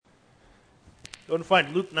Go and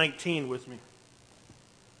find Luke 19 with me.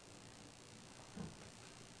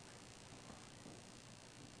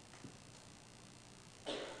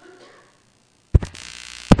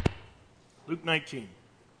 Luke 19.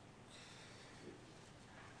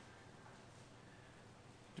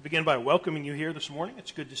 To begin by welcoming you here this morning.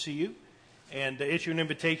 It's good to see you. And to issue an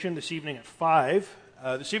invitation this evening at 5.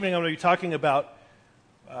 This evening I'm going to be talking about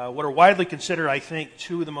what are widely considered, I think,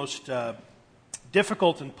 two of the most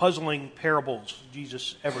difficult and puzzling parables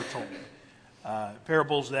Jesus ever told.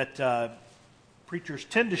 Parables that preachers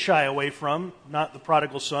tend to shy away from, not the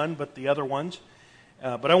prodigal son, but the other ones.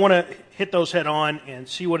 But I want to hit those head on and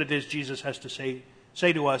see what it is Jesus has to say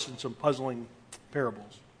to us in some puzzling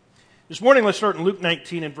parables. This morning, let's start in Luke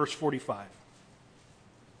 19 and verse 45.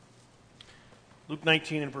 Luke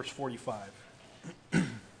 19 and verse 45. And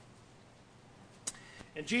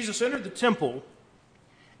Jesus entered the temple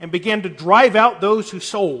and began to drive out those who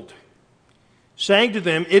sold, saying to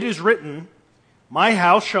them, "It is written, my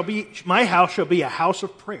house shall be a house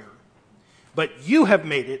of prayer, but you have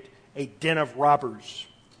made it a den of robbers."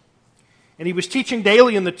 And he was teaching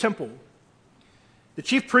daily in the temple. The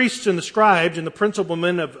chief priests and the scribes and the principal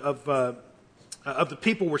men of the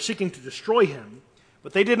people were seeking to destroy him,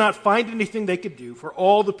 but they did not find anything they could do, for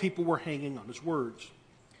all the people were hanging on his words.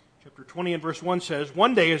 Chapter 20 and verse 1 says,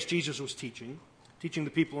 "One day as Jesus was teaching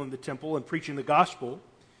the people in the temple and preaching the gospel,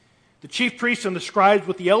 the chief priests and the scribes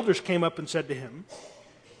with the elders came up and said to him,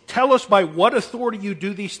 'Tell us by what authority you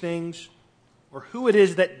do these things, or who it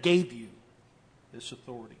is that gave you this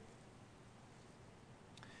authority.'"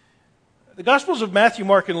 The Gospels of Matthew,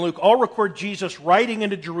 Mark, and Luke all record Jesus riding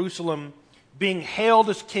into Jerusalem, being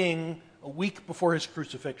hailed as king a week before his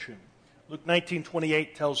crucifixion. Luke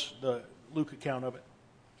 19:28 tells the Luke account of it.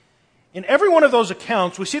 In every one of those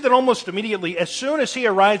accounts, we see that almost immediately, as soon as he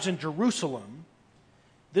arrives in Jerusalem,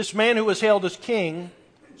 this man who was hailed as king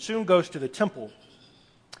soon goes to the temple.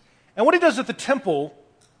 And what he does at the temple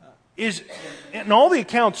is, in all the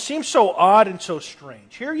accounts, seems so odd and so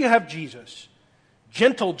strange. Here you have Jesus,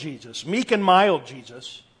 gentle Jesus, meek and mild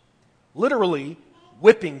Jesus, literally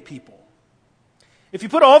whipping people. If you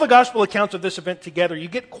put all the gospel accounts of this event together, you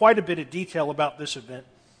get quite a bit of detail about this event.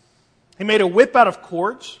 He made a whip out of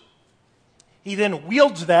cords. He then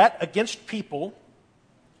wields that against people.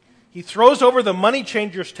 He throws over the money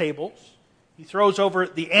changers' tables. He throws over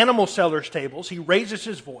the animal sellers' tables. He raises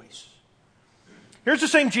his voice. Here's the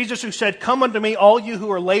same Jesus who said, "Come unto me, all you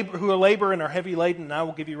who labor and are heavy laden, and I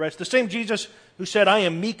will give you rest." The same Jesus who said, "I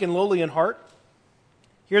am meek and lowly in heart."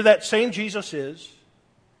 Here that same Jesus is,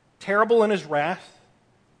 terrible in his wrath,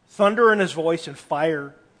 thunder in his voice, and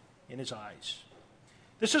fire in his eyes.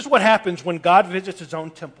 This is what happens when God visits his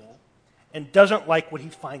own temple and doesn't like what he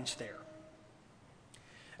finds there.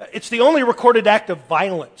 It's the only recorded act of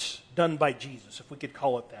violence done by Jesus, if we could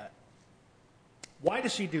call it that. Why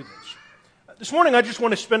does he do this? This morning I just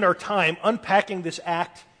want to spend our time unpacking this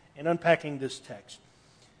act and unpacking this text.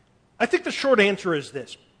 I think the short answer is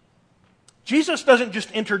this. Jesus doesn't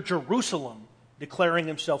just enter Jerusalem declaring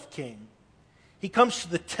himself king. He comes to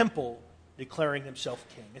the temple declaring himself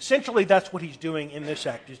king. Essentially, that's what he's doing in this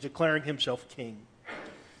act, is declaring himself king.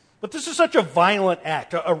 But this is such a violent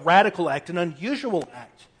act, a radical act, an unusual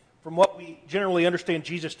act from what we generally understand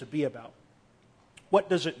Jesus to be about. What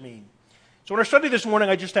does it mean? So in our study this morning,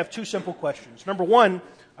 I just have two simple questions. Number one,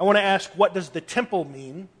 I want to ask, what does the temple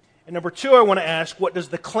mean? And number two, I want to ask, what does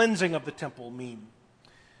the cleansing of the temple mean?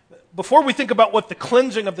 Before we think about what the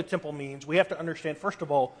cleansing of the temple means, we have to understand, first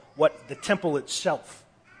of all, what the temple itself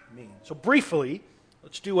means. So briefly,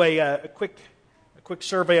 let's do a quick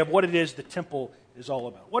survey of what it is the temple is all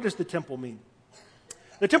about. What does the temple mean?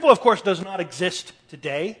 The temple, of course, does not exist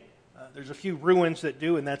today. There's a few ruins that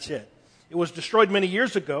do, and that's it. It was destroyed many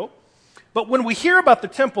years ago. But when we hear about the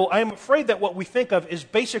temple, I am afraid that what we think of is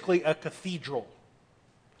basically a cathedral.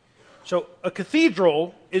 So a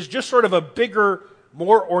cathedral is just sort of a bigger,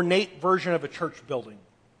 more ornate version of a church building.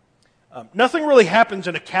 Nothing really happens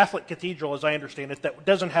in a Catholic cathedral, as I understand it, that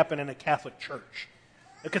doesn't happen in a Catholic church.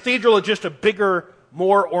 A cathedral is just a bigger,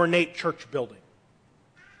 more ornate church building.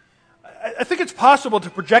 I think it's possible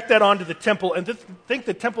to project that onto the temple and to think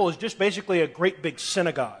the temple is just basically a great big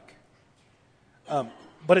synagogue.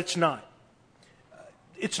 But it's not.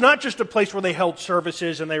 It's not just a place where they held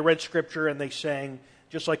services and they read scripture and they sang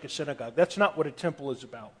just like a synagogue. That's not what a temple is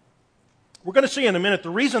about. We're going to see in a minute,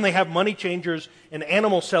 the reason they have money changers and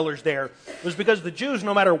animal sellers there was because the Jews,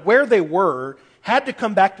 no matter where they were, had to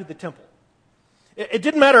come back to the temple. It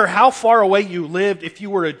didn't matter how far away you lived. If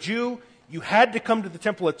you were a Jew, you had to come to the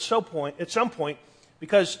temple at some point,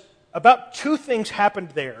 because about two things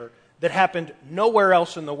happened there that happened nowhere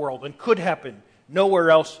else in the world and could happen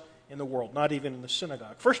Nowhere else in the world, not even in the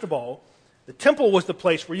synagogue. First of all, the temple was the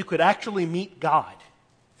place where you could actually meet God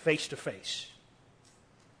face to face.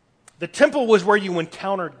 The temple was where you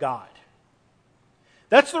encountered God.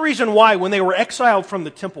 That's the reason why when they were exiled from the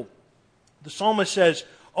temple, the psalmist says,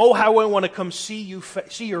 "Oh, how I want to come see your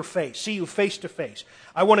face, see you face to face.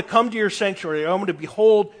 I want to come to your sanctuary. I want to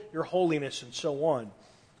behold your holiness," and so on.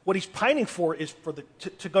 What he's pining for is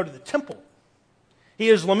to go to the temple. He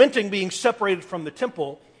is lamenting being separated from the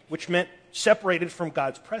temple, which meant separated from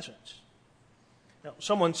God's presence. Now,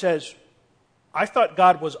 someone says, "I thought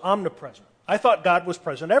God was omnipresent. I thought God was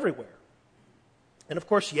present everywhere." And of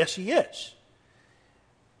course, yes, He is.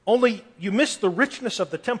 Only you miss the richness of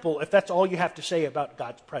the temple if that's all you have to say about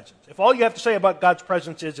God's presence. If all you have to say about God's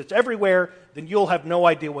presence is it's everywhere, then you'll have no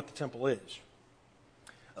idea what the temple is.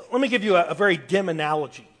 Let me give you a very dim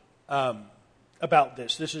analogy about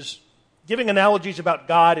this. This is giving analogies about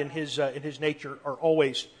God and His nature are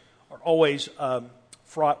always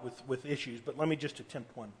fraught with issues. But let me just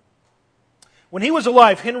attempt one. When he was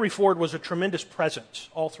alive, Henry Ford was a tremendous presence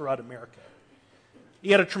all throughout America.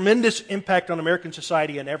 He had a tremendous impact on American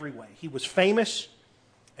society in every way. He was famous.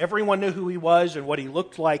 Everyone knew who he was and what he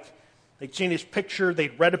looked like. They'd seen his picture.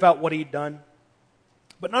 They'd read about what he'd done.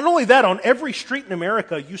 But not only that, on every street in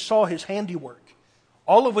America, you saw his handiwork,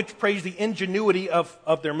 all of which praised the ingenuity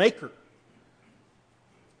of their maker.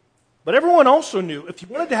 But everyone also knew if you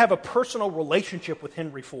wanted to have a personal relationship with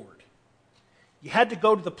Henry Ford, you had to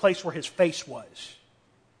go to the place where his face was.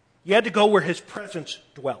 You had to go where his presence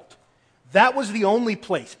dwelt. That was the only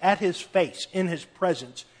place, at his face, in his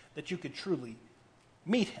presence, that you could truly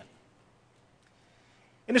meet him.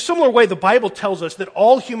 In a similar way, the Bible tells us that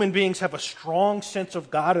all human beings have a strong sense of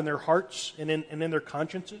God in their hearts and in their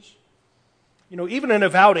consciences. You know, even an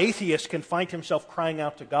avowed atheist can find himself crying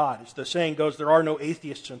out to God. As the saying goes, there are no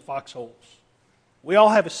atheists in foxholes. We all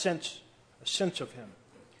have a sense of him.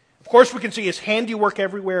 Of course, we can see his handiwork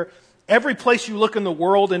everywhere. Every place you look in the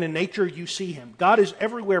world and in nature, you see him. God is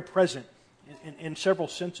everywhere present in several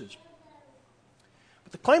senses.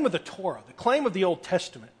 But the claim of the Torah, the claim of the Old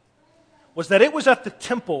Testament, was that it was at the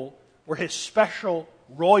temple where his special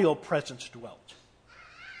royal presence dwelt.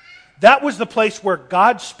 That was the place where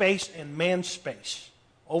God's space and man's space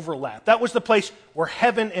overlapped. That was the place where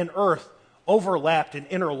heaven and earth overlapped and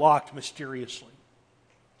interlocked mysteriously.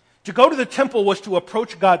 To go to the temple was to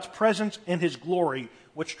approach God's presence and His glory,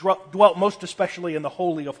 which dwelt most especially in the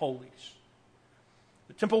Holy of Holies.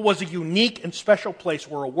 The temple was a unique and special place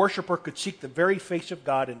where a worshiper could seek the very face of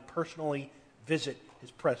God and personally visit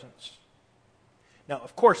His presence. Now,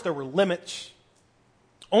 of course, there were limits.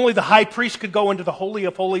 Only the high priest could go into the Holy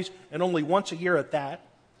of Holies, and only once a year at that.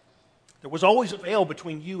 There was always a veil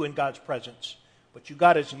between you and God's presence, but you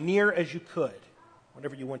got as near as you could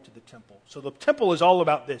whenever you went to the temple. So the temple is all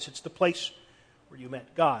about this. It's the place where you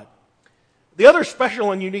met God. The other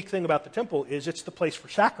special and unique thing about the temple is it's the place for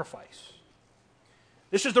sacrifice.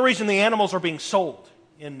 This is the reason the animals are being sold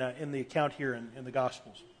in the account here in the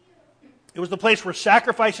Gospels. It was the place where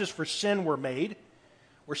sacrifices for sin were made,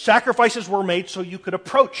 where sacrifices were made so you could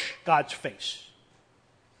approach God's face.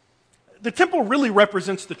 The temple really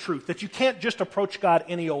represents the truth that you can't just approach God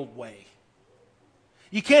any old way.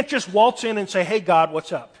 You can't just waltz in and say, "Hey God,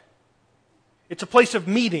 what's up?" It's a place of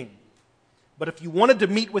meeting. But if you wanted to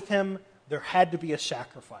meet with Him, there had to be a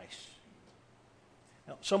sacrifice.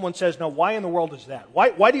 Now, someone says, "Now, why in the world is that?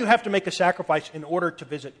 Why do you have to make a sacrifice in order to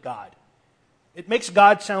visit God?" It makes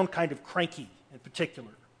God sound kind of cranky in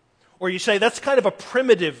particular. Or you say, that's kind of a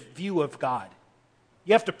primitive view of God.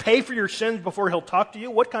 You have to pay for your sins before He'll talk to you?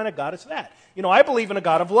 What kind of God is that? You know, I believe in a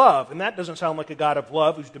God of love, and that doesn't sound like a God of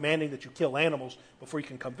love who's demanding that you kill animals before you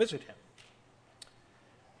can come visit Him.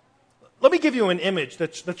 Let me give you an image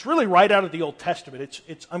that's really right out of the Old Testament.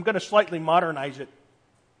 I'm going to slightly modernize it,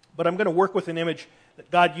 but I'm going to work with an image that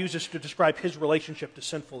God uses to describe His relationship to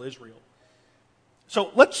sinful Israel.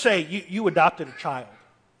 So let's say you adopted a child,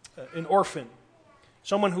 an orphan,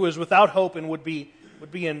 someone who is without hope and would be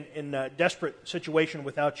in a desperate situation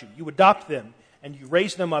without you. You adopt them and you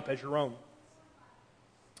raise them up as your own.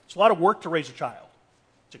 It's a lot of work to raise a child.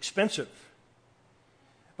 It's expensive.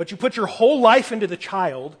 But you put your whole life into the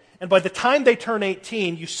child, and by the time they turn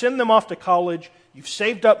 18, you send them off to college, you've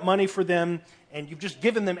saved up money for them, and you've just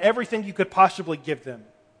given them everything you could possibly give them.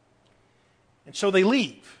 And so they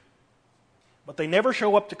leave. But they never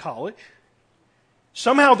show up to college.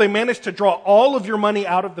 Somehow they manage to draw all of your money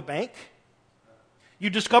out of the bank. You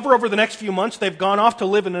discover over the next few months they've gone off to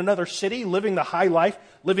live in another city, living the high life,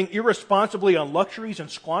 living irresponsibly on luxuries and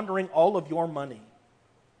squandering all of your money.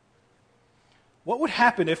 What would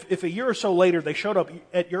happen if a year or so later they showed up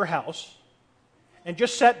at your house and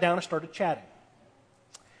just sat down and started chatting.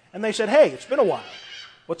 And they said, "Hey, it's been a while.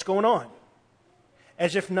 What's going on?"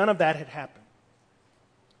 As if none of that had happened.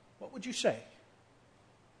 What would you say?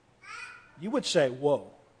 You would say, "Whoa,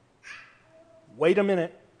 wait a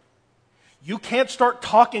minute. You can't start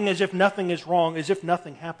talking as if nothing is wrong, as if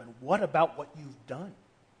nothing happened. What about what you've done?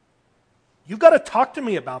 You've got to talk to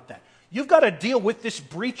me about that. You've got to deal with this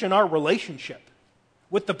breach in our relationship,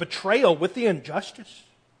 with the betrayal, with the injustice."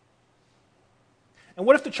 And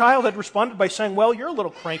what if the child had responded by saying, "Well, you're a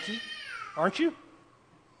little cranky, aren't you?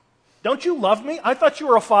 Don't you love me? I thought you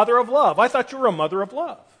were a father of love. I thought you were a mother of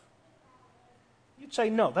love." You'd say,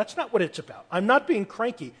 "No, that's not what it's about. I'm not being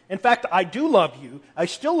cranky. In fact, I do love you. I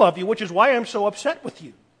still love you, which is why I'm so upset with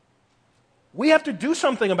you. We have to do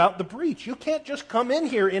something about the breach. You can't just come in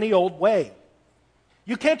here any old way.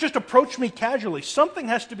 You can't just approach me casually. Something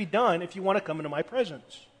has to be done if you want to come into my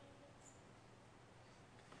presence."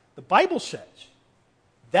 The Bible says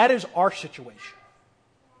that is our situation.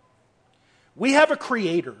 We have a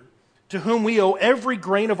Creator to whom we owe every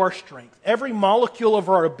grain of our strength, every molecule of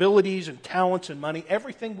our abilities and talents and money,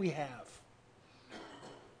 everything we have.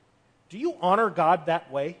 Do you honor God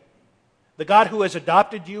that way? The God who has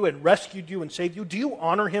adopted you and rescued you and saved you, do you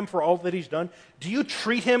honor Him for all that He's done? Do you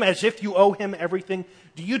treat Him as if you owe Him everything?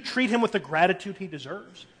 Do you treat Him with the gratitude He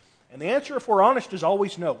deserves? And the answer, if we're honest, is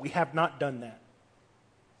always no. We have not done that.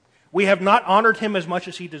 We have not honored Him as much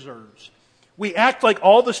as He deserves. We act like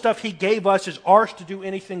all the stuff He gave us is ours to do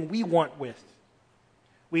anything we want with.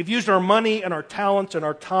 We've used our money and our talents and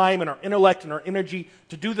our time and our intellect and our energy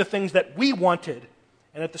to do the things that we wanted,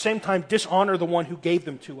 and at the same time dishonor the one who gave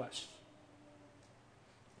them to us.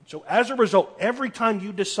 So as a result, every time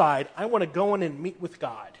you decide, "I want to go in and meet with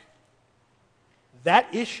God,"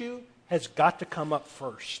 that issue has got to come up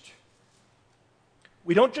first.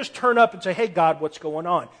 We don't just turn up and say, "Hey, God, what's going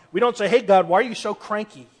on?" We don't say, "Hey, God, why are you so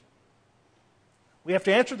cranky?" We have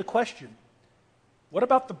to answer the question, what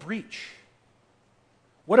about the breach?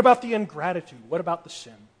 What about the ingratitude? What about the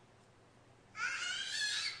sin?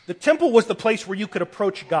 The temple was the place where you could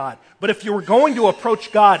approach God. But if you were going to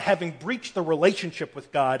approach God having breached the relationship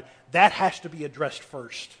with God, that has to be addressed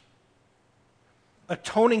first.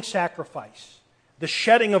 Atoning sacrifice, the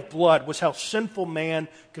shedding of blood, was how sinful man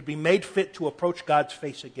could be made fit to approach God's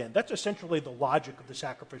face again. That's essentially the logic of the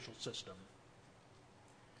sacrificial system.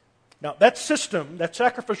 Now, that system, that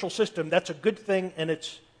sacrificial system, that's a good thing, and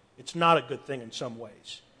it's not a good thing in some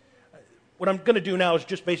ways. What I'm going to do now is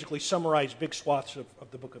just basically summarize big swaths of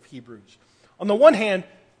the book of Hebrews. On the one hand,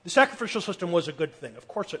 the sacrificial system was a good thing. Of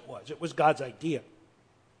course it was. It was God's idea.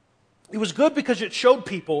 It was good because it showed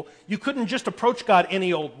people you couldn't just approach God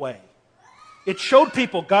any old way. It showed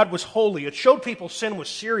people God was holy. It showed people sin was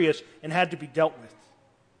serious and had to be dealt with.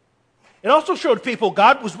 It also showed people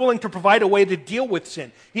God was willing to provide a way to deal with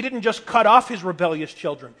sin. He didn't just cut off His rebellious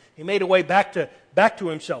children. He made a way back to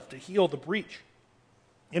Himself to heal the breach.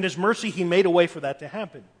 In His mercy, He made a way for that to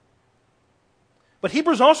happen. But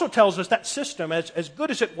Hebrews also tells us that system, as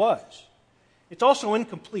good as it was, it's also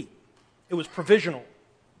incomplete. It was provisional.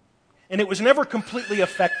 And it was never completely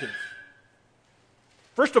effective.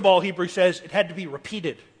 First of all, Hebrews says it had to be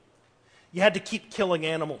repeated. You had to keep killing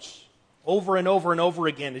animals over and over and over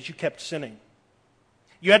again as you kept sinning.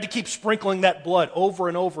 You had to keep sprinkling that blood over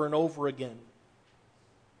and over and over again.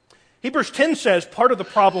 Hebrews 10 says part of the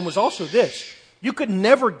problem was also this. You could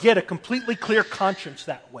never get a completely clear conscience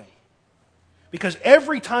that way. Because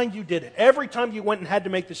every time you did it, every time you went and had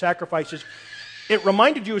to make the sacrifices, it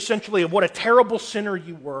reminded you essentially of what a terrible sinner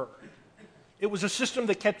you were. It was a system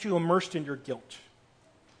that kept you immersed in your guilt.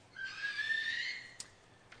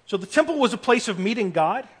 So the temple was a place of meeting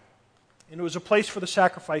God, and it was a place for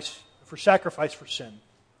sacrifice for sin.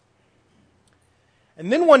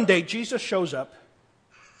 And then one day Jesus shows up,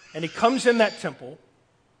 and He comes in that temple,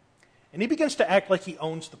 and He begins to act like He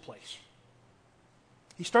owns the place.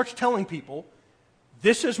 He starts telling people,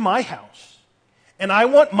 "This is my house, and I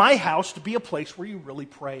want my house to be a place where you really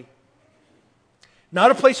pray.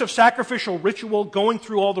 Not a place of sacrificial ritual, going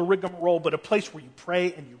through all the rigmarole, but a place where you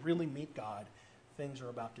pray and you really meet God. Things are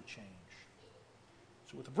about to change."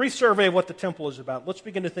 So with a brief survey of what the temple is about, let's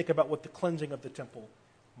begin to think about what the cleansing of the temple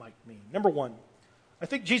might mean. Number one, I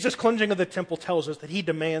think Jesus' cleansing of the temple tells us that He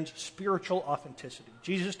demands spiritual authenticity.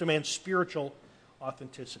 Jesus demands spiritual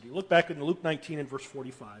authenticity. Look back in Luke 19 and verse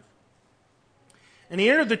 45. "And He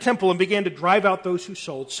entered the temple and began to drive out those who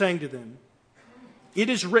sold, saying to them, 'It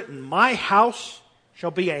is written, my house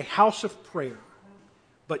shall be a house of prayer,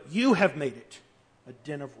 but you have made it a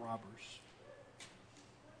den of robbers.'"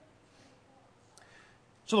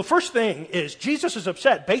 So the first thing is Jesus is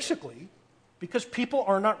upset basically because people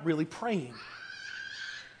are not really praying.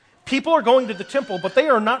 People are going to the temple, but they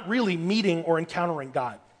are not really meeting or encountering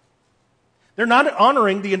God. They're not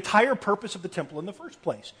honoring the entire purpose of the temple in the first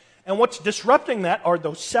place. And what's disrupting that are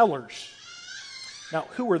those sellers. Now,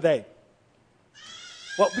 who are they?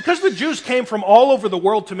 Well, because the Jews came from all over the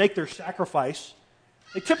world to make their sacrifice,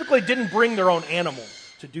 they typically didn't bring their own animal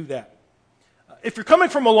to do that. If you're coming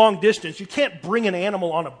from a long distance, you can't bring an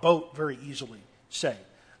animal on a boat very easily, say.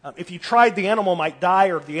 If you tried, the animal might die,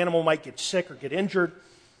 or the animal might get sick or get injured.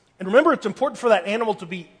 And remember, it's important for that animal to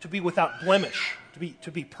be without blemish,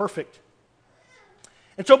 to be perfect.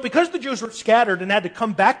 And so because the Jews were scattered and had to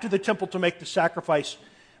come back to the temple to make the sacrifice,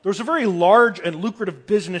 there was a very large and lucrative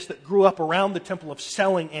business that grew up around the temple of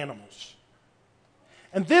selling animals.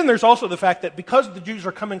 And then there's also the fact that because the Jews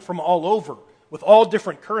are coming from all over with all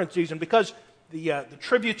different currencies, and because the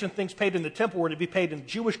tributes and things paid in the temple were to be paid in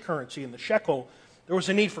Jewish currency, in the shekel, there was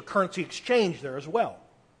a need for currency exchange there as well.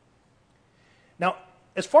 Now,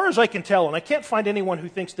 as far as I can tell, and I can't find anyone who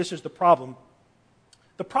thinks this is the problem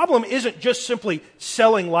isn't just simply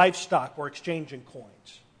selling livestock or exchanging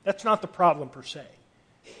coins. That's not the problem per se.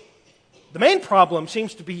 The main problem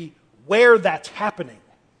seems to be where that's happening.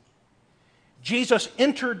 Jesus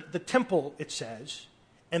entered the temple, it says,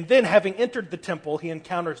 and then having entered the temple, he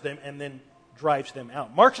encounters them and then drives them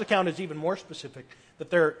out. Mark's account is even more specific,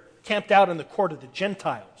 that they're camped out in the court of the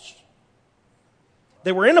Gentiles.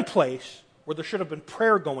 They were in a place where there should have been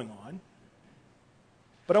prayer going on.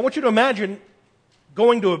 But I want you to imagine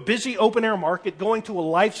going to a busy open-air market, going to a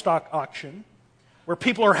livestock auction, where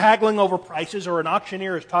people are haggling over prices or an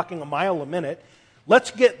auctioneer is talking a mile a minute.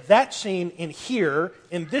 Let's get that scene in here,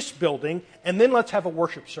 in this building, and then let's have a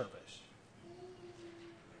worship service.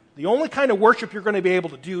 The only kind of worship you're going to be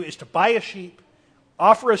able to do is to buy a sheep,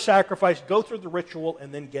 offer a sacrifice, go through the ritual,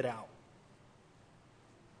 and then get out.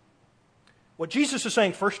 What Jesus is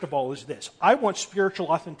saying, first of all, is this: I want spiritual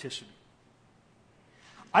authenticity.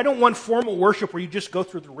 I don't want formal worship where you just go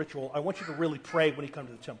through the ritual. I want you to really pray when you come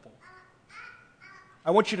to the temple.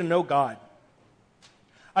 I want you to know God.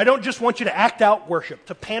 I don't just want you to act out worship,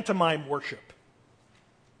 to pantomime worship.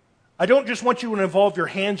 I don't just want you to involve your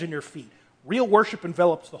hands and your feet. Real worship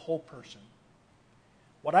envelops the whole person.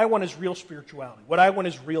 What I want is real spirituality. What I want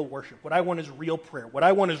is real worship. What I want is real prayer. What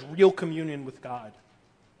I want is real communion with God.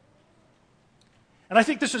 And I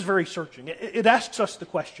think this is very searching. It asks us the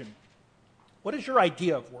question, what is your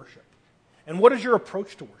idea of worship? And what is your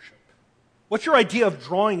approach to worship? What's your idea of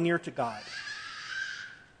drawing near to God?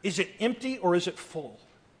 Is it empty or is it full?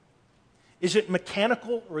 Is it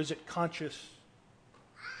mechanical or is it conscious?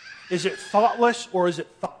 Is it thoughtless or is it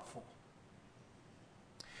thoughtful?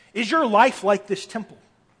 Is your life like this temple?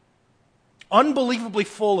 Unbelievably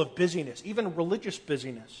full of busyness, even religious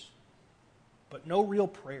busyness, but no real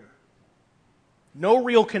prayer. No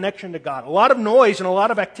real connection to God. A lot of noise and a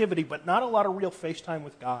lot of activity, but not a lot of real face time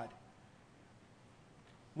with God.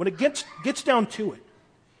 When it gets down to it,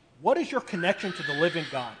 what is your connection to the living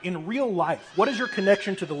God? In real life, what is your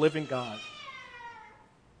connection to the living God?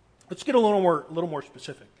 Let's get a little more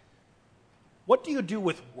specific. What do you do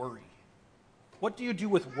with worry? What do you do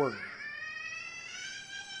with worry?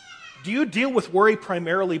 Do you deal with worry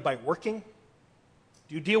primarily by working?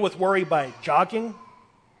 Do you deal with worry by jogging?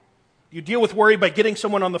 Do you deal with worry by getting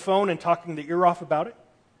someone on the phone and talking the ear off about it?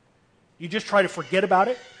 You just try to forget about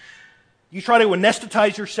it? You try to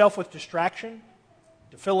anesthetize yourself with distraction,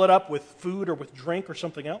 to fill it up with food or with drink or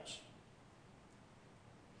something else?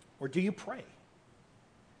 Or do you pray?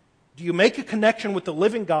 Do you make a connection with the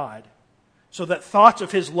living God so that thoughts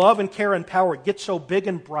of His love and care and power get so big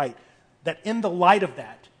and bright that in the light of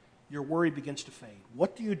that, your worry begins to fade?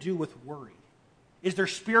 What do you do with worry? Is there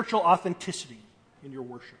spiritual authenticity in your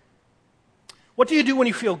worship? What do you do when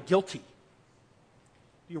you feel guilty?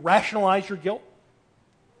 Do you rationalize your guilt?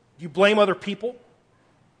 Do you blame other people?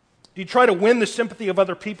 Do you try to win the sympathy of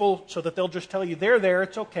other people so that they'll just tell you, they're there,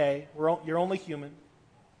 it's okay, you're only human?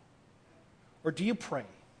 Or do you pray?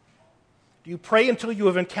 Do you pray until you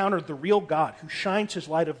have encountered the real God who shines His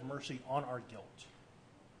light of mercy on our guilt?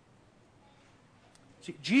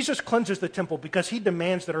 See, Jesus cleanses the temple because He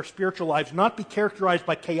demands that our spiritual lives not be characterized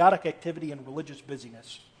by chaotic activity and religious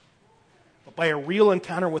busyness, but by a real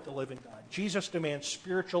encounter with the living God. Jesus demands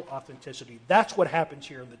spiritual authenticity. That's what happens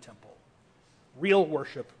here in the temple. Real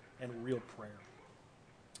worship and real prayer.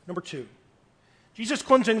 Number two, Jesus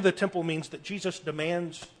cleansing the temple means that Jesus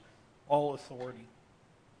demands all authority.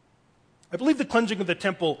 I believe the cleansing of the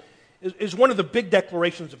temple is one of the big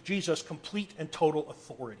declarations of Jesus' complete and total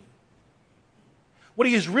authority. What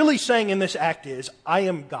He is really saying in this act is, I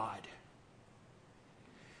am God.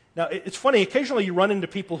 Now, it's funny, occasionally you run into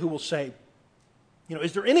people who will say,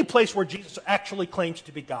 Is there any place where Jesus actually claims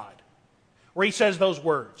to be God? Where he says those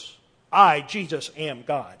words, I, Jesus, am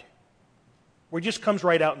God. Where he just comes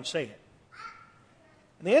right out and say it.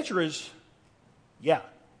 And the answer is, yeah,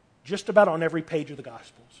 just about on every page of the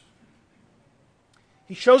Gospels.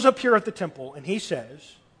 He shows up here at the temple and he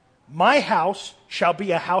says, my house shall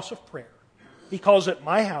be a house of prayer. He calls it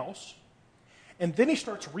my house. And then he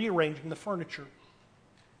starts rearranging the furniture.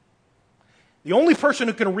 The only person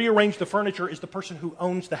who can rearrange the furniture is the person who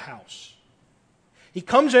owns the house. He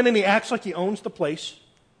comes in and he acts like he owns the place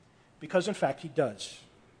because, in fact, he does.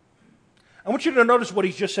 I want you to notice what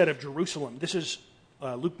he's just said of Jerusalem. This is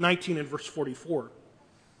Luke 19 and verse 44.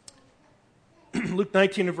 Luke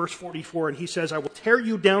 19 and verse 44, and he says, I will tear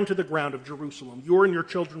you down to the ground of Jerusalem, you and your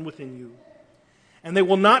children within you, and they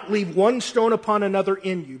will not leave one stone upon another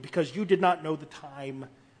in you, because you did not know the time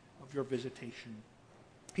of your visitation.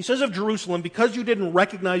 He says of Jerusalem, because you didn't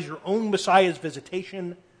recognize your own Messiah's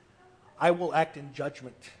visitation, I will act in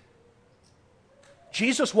judgment.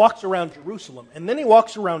 Jesus walks around Jerusalem, and then he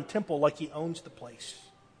walks around temple like he owns the place.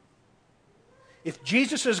 If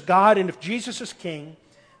Jesus is God and if Jesus is king,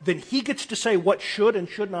 then he gets to say what should and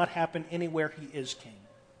should not happen anywhere he is king.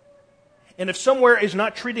 And if somewhere is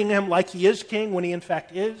not treating him like he is king when he in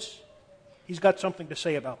fact is, he's got something to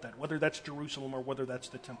say about that, whether that's Jerusalem or whether that's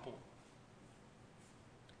the temple.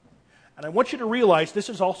 And I want you to realize this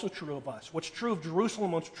is also true of us. What's true of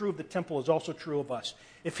Jerusalem, what's true of the temple is also true of us.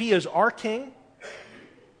 If he is our king,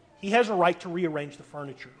 he has a right to rearrange the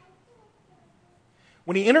furniture.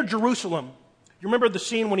 When he entered Jerusalem, you remember the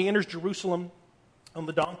scene when he enters Jerusalem on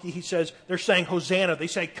the donkey? He says, they're saying, Hosanna. They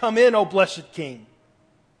say, come in, O blessed King.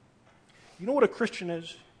 You know what a Christian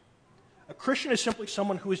is? A Christian is simply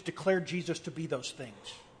someone who has declared Jesus to be those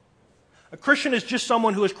things. A Christian is just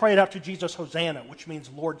someone who has cried out to Jesus, Hosanna, which means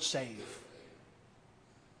Lord save.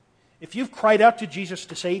 If you've cried out to Jesus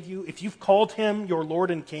to save you, if you've called him your Lord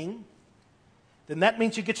and King, then that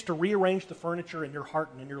means he gets to rearrange the furniture in your heart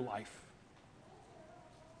and in your life.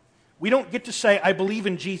 We don't get to say, I believe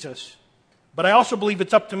in Jesus, but I also believe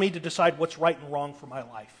it's up to me to decide what's right and wrong for my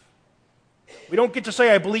life. We don't get to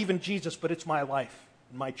say, I believe in Jesus, but it's my life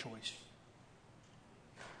and my choice.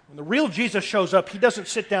 When the real Jesus shows up, he doesn't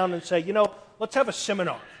sit down and say, let's have a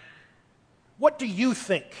seminar. What do you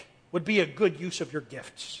think would be a good use of your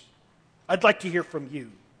gifts? I'd like to hear from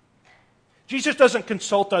you. Jesus doesn't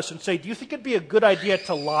consult us and say, do you think it'd be a good idea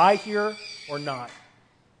to lie here or not?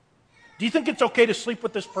 Do you think it's okay to sleep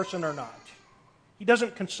with this person or not? He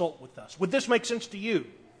doesn't consult with us. Would this make sense to you?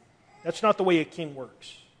 That's not the way a king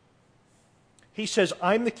works. He says,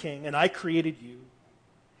 I'm the king and I created you.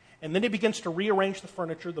 And then he begins to rearrange the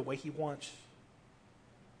furniture the way he wants.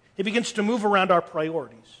 He begins to move around our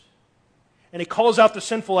priorities. And he calls out the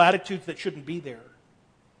sinful attitudes that shouldn't be there.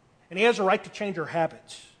 And he has a right to change our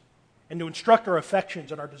habits and to instruct our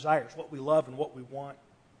affections and our desires, what we love and what we want.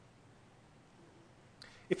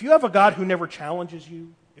 If you have a God who never challenges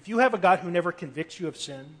you, if you have a God who never convicts you of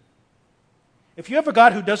sin, if you have a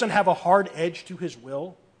God who doesn't have a hard edge to his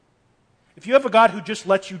will, if you have a God who just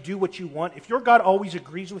lets you do what you want, if your God always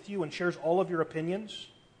agrees with you and shares all of your opinions,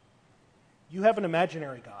 you have an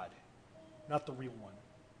imaginary God, not the real one.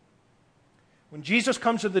 When Jesus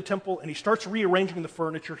comes to the temple and he starts rearranging the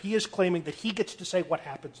furniture, he is claiming that he gets to say what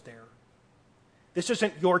happens there. This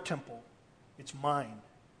isn't your temple, it's mine.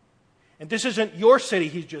 And this isn't your city,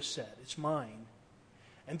 he's just said, it's mine.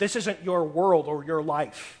 And this isn't your world or your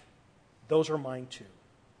life. Those are mine too.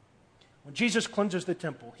 When Jesus cleanses the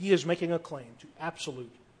temple, he is making a claim to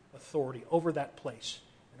absolute authority over that place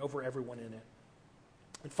and over everyone in it.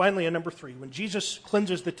 And finally, in number 3, when Jesus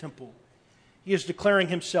cleanses the temple, he is declaring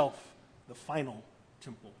himself the final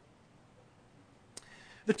temple.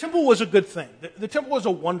 The temple was a good thing. The temple was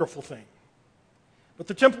a wonderful thing. But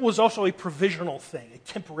the temple was also a provisional thing, a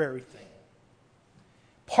temporary thing.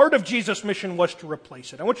 Part of Jesus' mission was to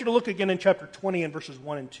replace it. I want you to look again in chapter 20 and verses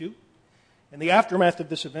 1 and 2. In the aftermath of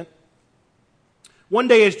this event, one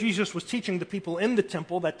day as Jesus was teaching the people in the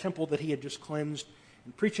temple, that temple that he had just cleansed,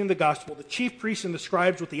 and preaching the gospel, the chief priests and the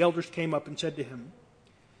scribes with the elders came up and said to him,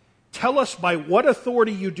 tell us by what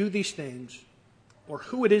authority you do these things, or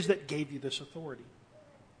who it is that gave you this authority.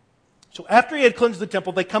 So after he had cleansed the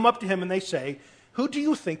temple, they come up to him and they say, who do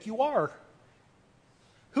you think you are?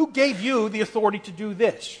 Who gave you the authority to do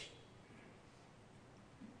this?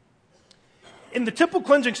 In the temple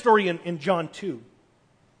cleansing story in John 2,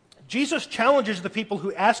 Jesus challenges the people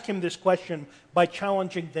who ask him this question by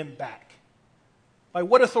challenging them back. By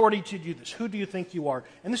what authority to do this? Who do you think you are?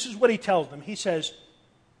 And this is what he tells them. He says,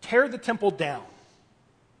 tear the temple down.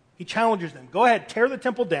 He challenges them. Go ahead, tear the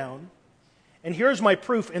temple down, And here's my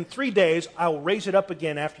proof. In 3 days, I will raise it up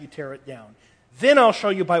again after you tear it down. Then I'll show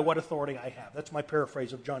you by what authority I have. That's my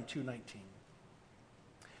paraphrase of John 2:19.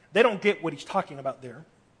 They don't get what he's talking about there,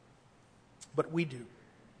 but we do.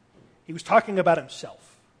 He was talking about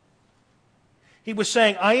himself. He was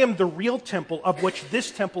saying, I am the real temple, of which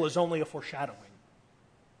this temple is only a foreshadowing.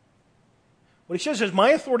 What he says is, my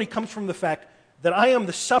authority comes from the fact that I am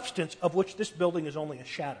the substance of which this building is only a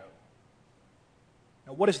shadow.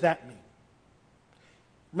 Now, what does that mean?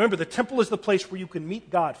 Remember, the temple is the place where you can meet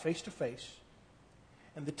God face to face,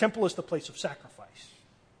 and the temple is the place of sacrifice.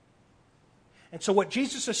 And so what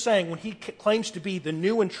Jesus is saying when he claims to be the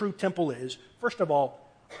new and true temple is, first of all,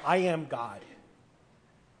 I am God.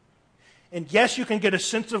 And yes, you can get a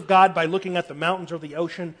sense of God by looking at the mountains or the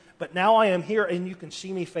ocean, but now I am here and you can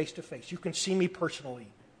see me face to face. You can see me personally.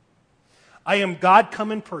 I am God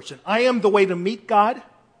come in person. I am the way to meet God.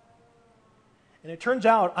 And it turns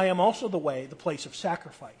out I am also the way, the place of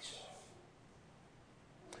sacrifice.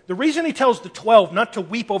 The reason he tells the 12 not to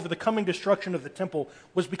weep over the coming destruction of the temple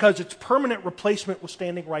was because its permanent replacement was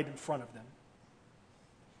standing right in front of them.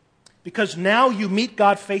 Because now you meet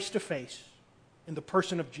God face to face in the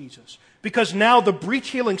person of Jesus. Because now the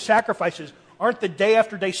breach-healing sacrifices aren't the day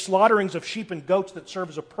after day slaughterings of sheep and goats that serve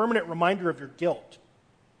as a permanent reminder of your guilt.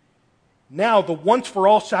 Now the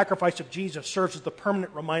once-for-all sacrifice of Jesus serves as the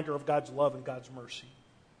permanent reminder of God's love and God's mercy.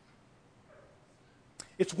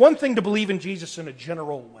 It's one thing to believe in Jesus in a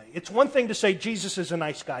general way. It's one thing to say Jesus is a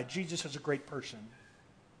nice guy, Jesus is a great person.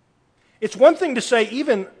 It's one thing to say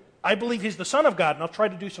even, I believe he's the Son of God and I'll try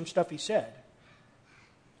to do some stuff he said.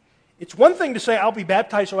 It's one thing to say I'll be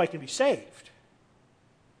baptized so I can be saved.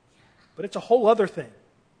 But it's a whole other thing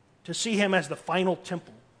to see him as the final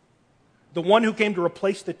temple. The one who came to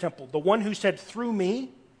replace the temple. The one who said, through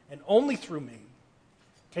me and only through me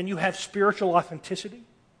can you have spiritual authenticity.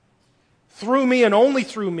 Through me and only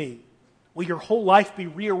through me will your whole life be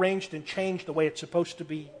rearranged and changed the way it's supposed to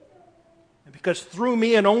be. And because through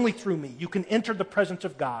me and only through me you can enter the presence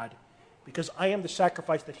of God, because I am the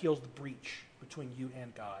sacrifice that heals the breach between you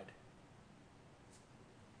and God.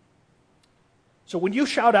 So when you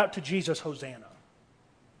shout out to Jesus, Hosanna,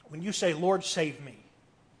 when you say, Lord, save me,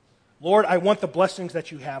 Lord, I want the blessings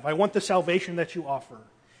that you have, I want the salvation that you offer,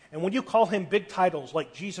 and when you call him big titles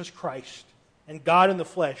like Jesus Christ and God in the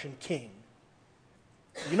flesh and King,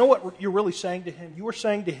 you know what you're really saying to him? You are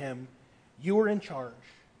saying to him, you are in charge,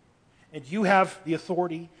 and you have the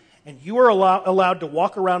authority, and you are allowed to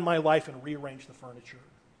walk around my life and rearrange the furniture.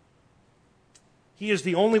 He is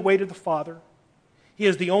the only way to the Father. He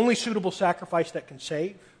is the only suitable sacrifice that can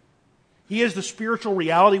save. He is the spiritual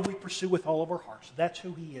reality we pursue with all of our hearts. That's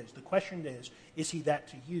who he is. The question is he that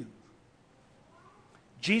to you?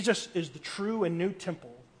 Jesus is the true and new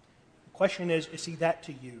temple. The question is he that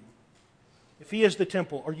to you? If he is the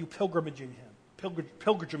temple, are you pilgrimaging him?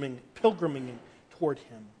 Pilgriming toward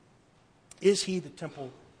him? Is he the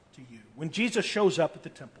temple to you? When Jesus shows up at the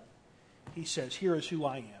temple, he says, here is who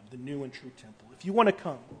I am, the new and true temple. If you want to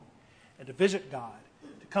come and to visit God,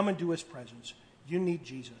 to come into his presence, you need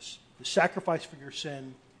Jesus, the sacrifice for your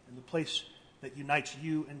sin and the place that unites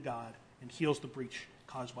you and God and heals the breach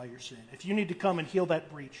caused by your sin. If you need to come and heal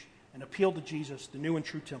that breach and appeal to Jesus, the new and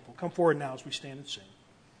true temple, come forward now as we stand and sing.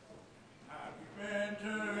 Happy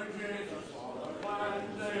birthday to Jesus.